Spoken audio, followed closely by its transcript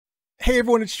Hey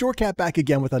everyone, it's Shortcat back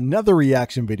again with another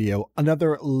reaction video,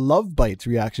 another Lovebites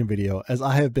reaction video, as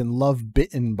I have been love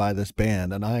bitten by this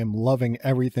band and I am loving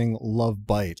everything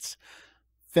Lovebites.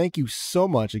 Thank you so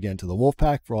much again to the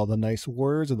Wolfpack for all the nice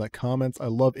words and the comments. I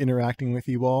love interacting with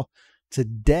you all.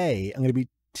 Today, I'm going to be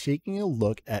taking a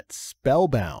look at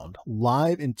Spellbound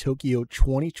live in Tokyo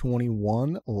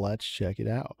 2021. Let's check it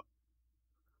out.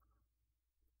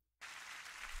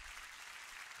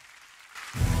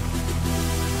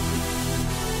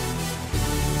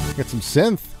 Get some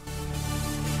synth.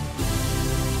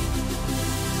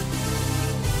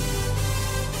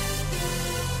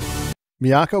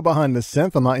 Miyako behind the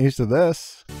synth. I'm not used to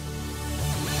this.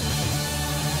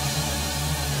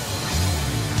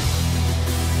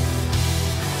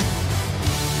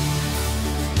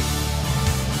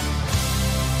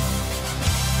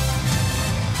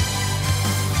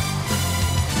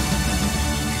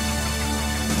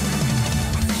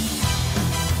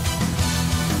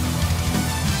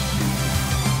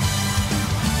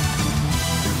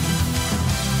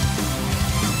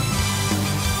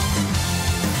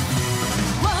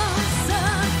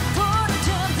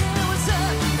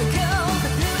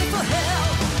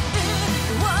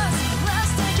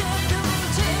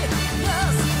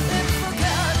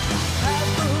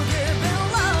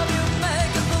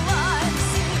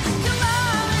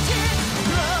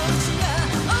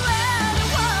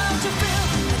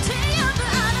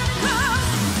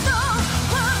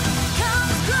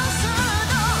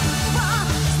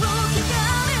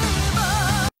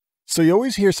 So you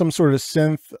always hear some sort of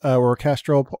synth or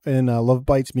orchestral in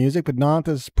Lovebites music, but not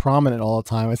as prominent all the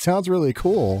time. It sounds really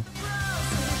cool.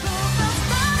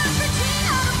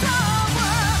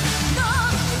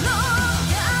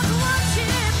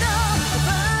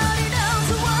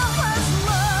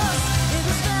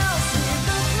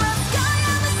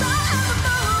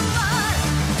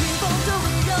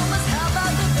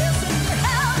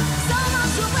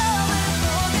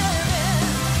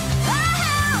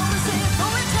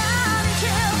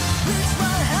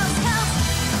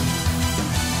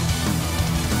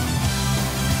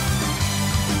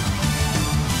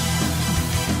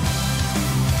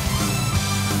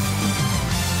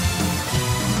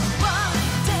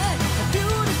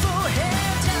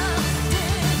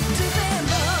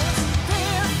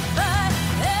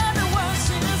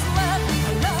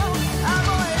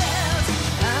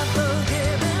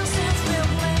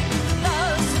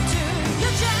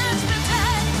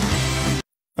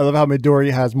 I love how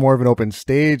Midori has more of an open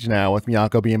stage now with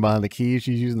Miyako being behind the keys.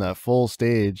 She's using that full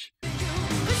stage.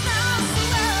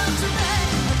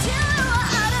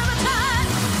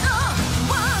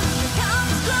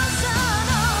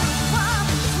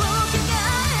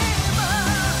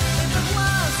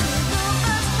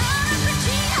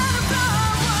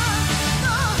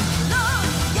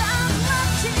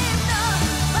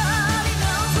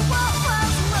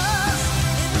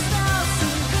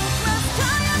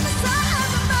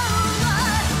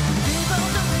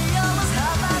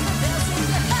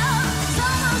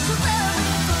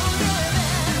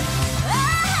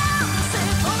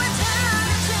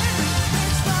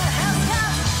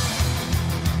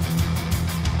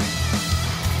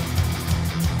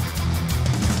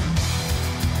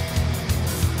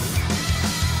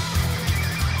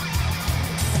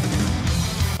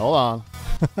 Hold on.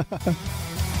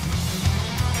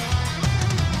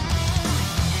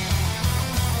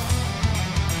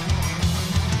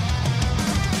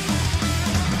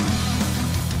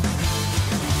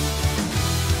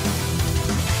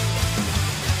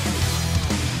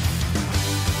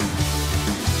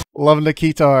 Loving the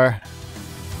guitar.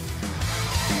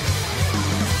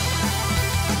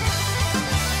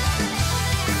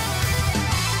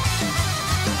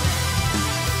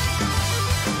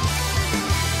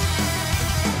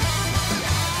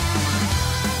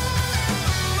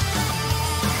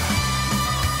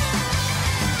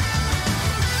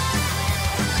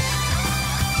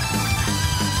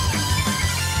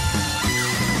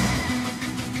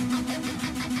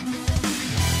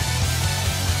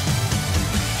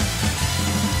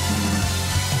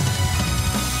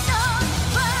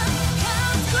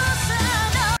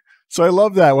 So I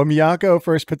love that when Miyako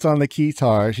first puts on the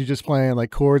guitar, she's just playing like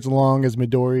chords along as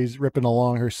Midori's ripping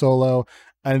along her solo.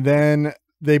 And then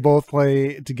they both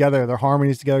play together, their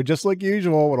harmonies together, just like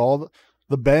usual with all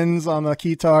the bends on the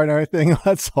guitar and everything.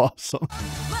 That's awesome.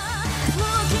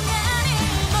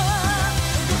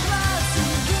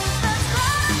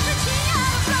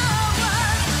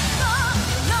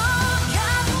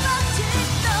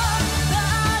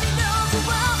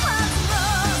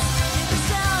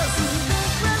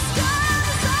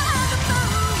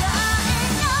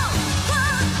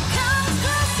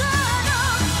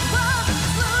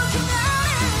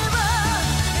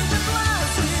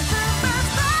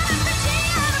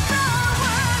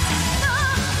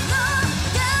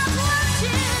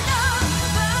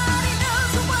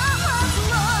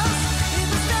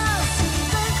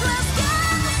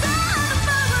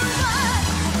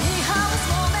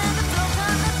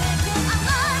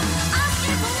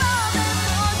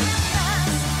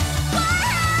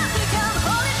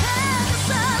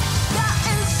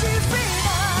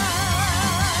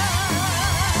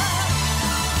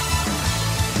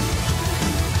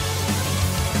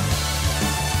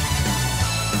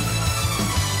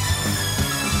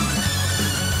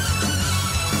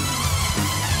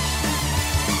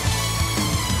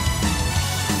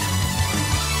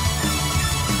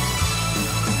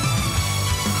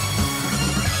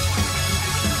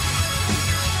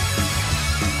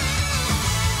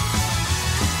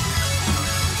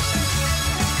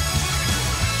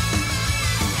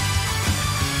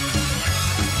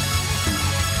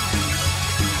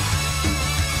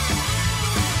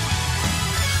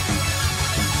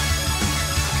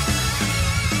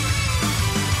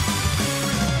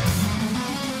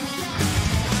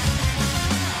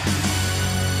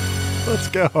 Let's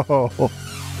go.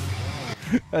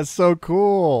 That's so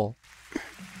cool.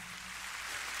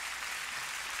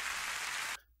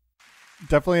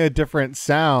 Definitely a different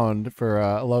sound for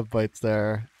Lovebites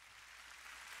there.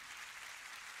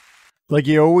 Like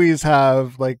you always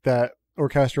have like that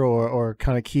orchestral or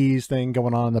kind of keys thing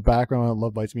going on in the background of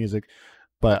Lovebites music,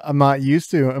 but I'm not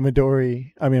used to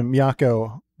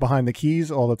Miyako behind the keys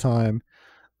all the time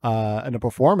in a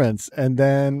performance. And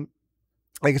then,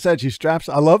 like I said, she straps.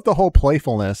 I love the whole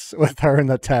playfulness with her in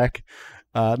the tech.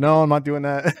 No, I'm not doing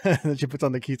that. And she puts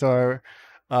on the guitar,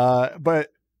 but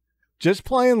just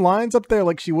playing lines up there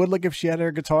like she would, like if she had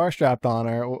her guitar strapped on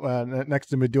her next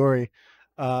to Midori.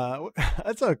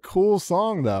 That's a cool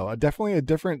song, though. Definitely a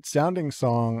different sounding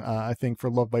song, I think, for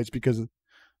Lovebites because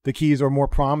the keys are more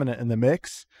prominent in the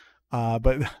mix.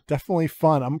 But definitely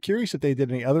fun. I'm curious if they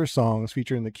did any other songs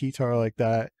featuring the guitar like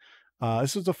that.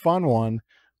 This was a fun one.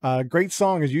 Great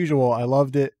song as usual. I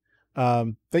loved it.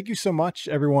 Thank you so much,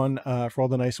 everyone, for all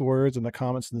the nice words and the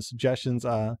comments and the suggestions.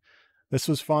 This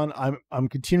was fun. I'm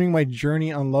continuing my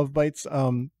journey on Lovebites.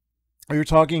 We were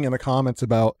talking in the comments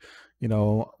about, you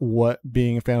know, what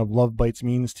being a fan of Lovebites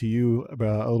means to you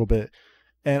about a little bit.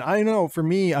 And I know for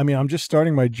me, I mean, I'm just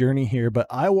starting my journey here, but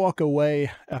I walk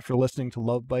away after listening to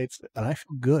Lovebites and I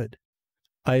feel good.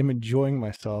 I am enjoying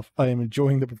myself. I am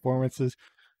enjoying the performances.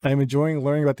 I am enjoying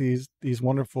learning about these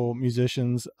wonderful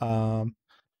musicians.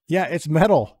 Yeah, it's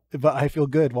metal, but I feel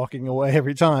good walking away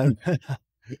every time.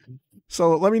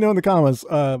 So let me know in the comments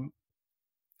what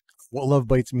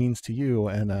Lovebites means to you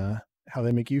and how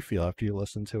they make you feel after you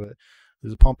listen to it.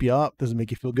 Does it pump you up? Does it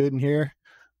make you feel good in here?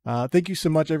 Thank you so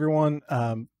much, everyone.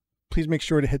 Please make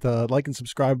sure to hit the like and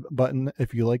subscribe button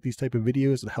if you like these type of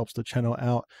videos. It helps the channel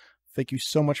out. Thank you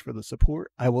so much for the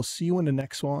support. I will see you in the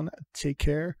next one. Take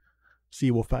care. See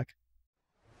you, Wolfpack.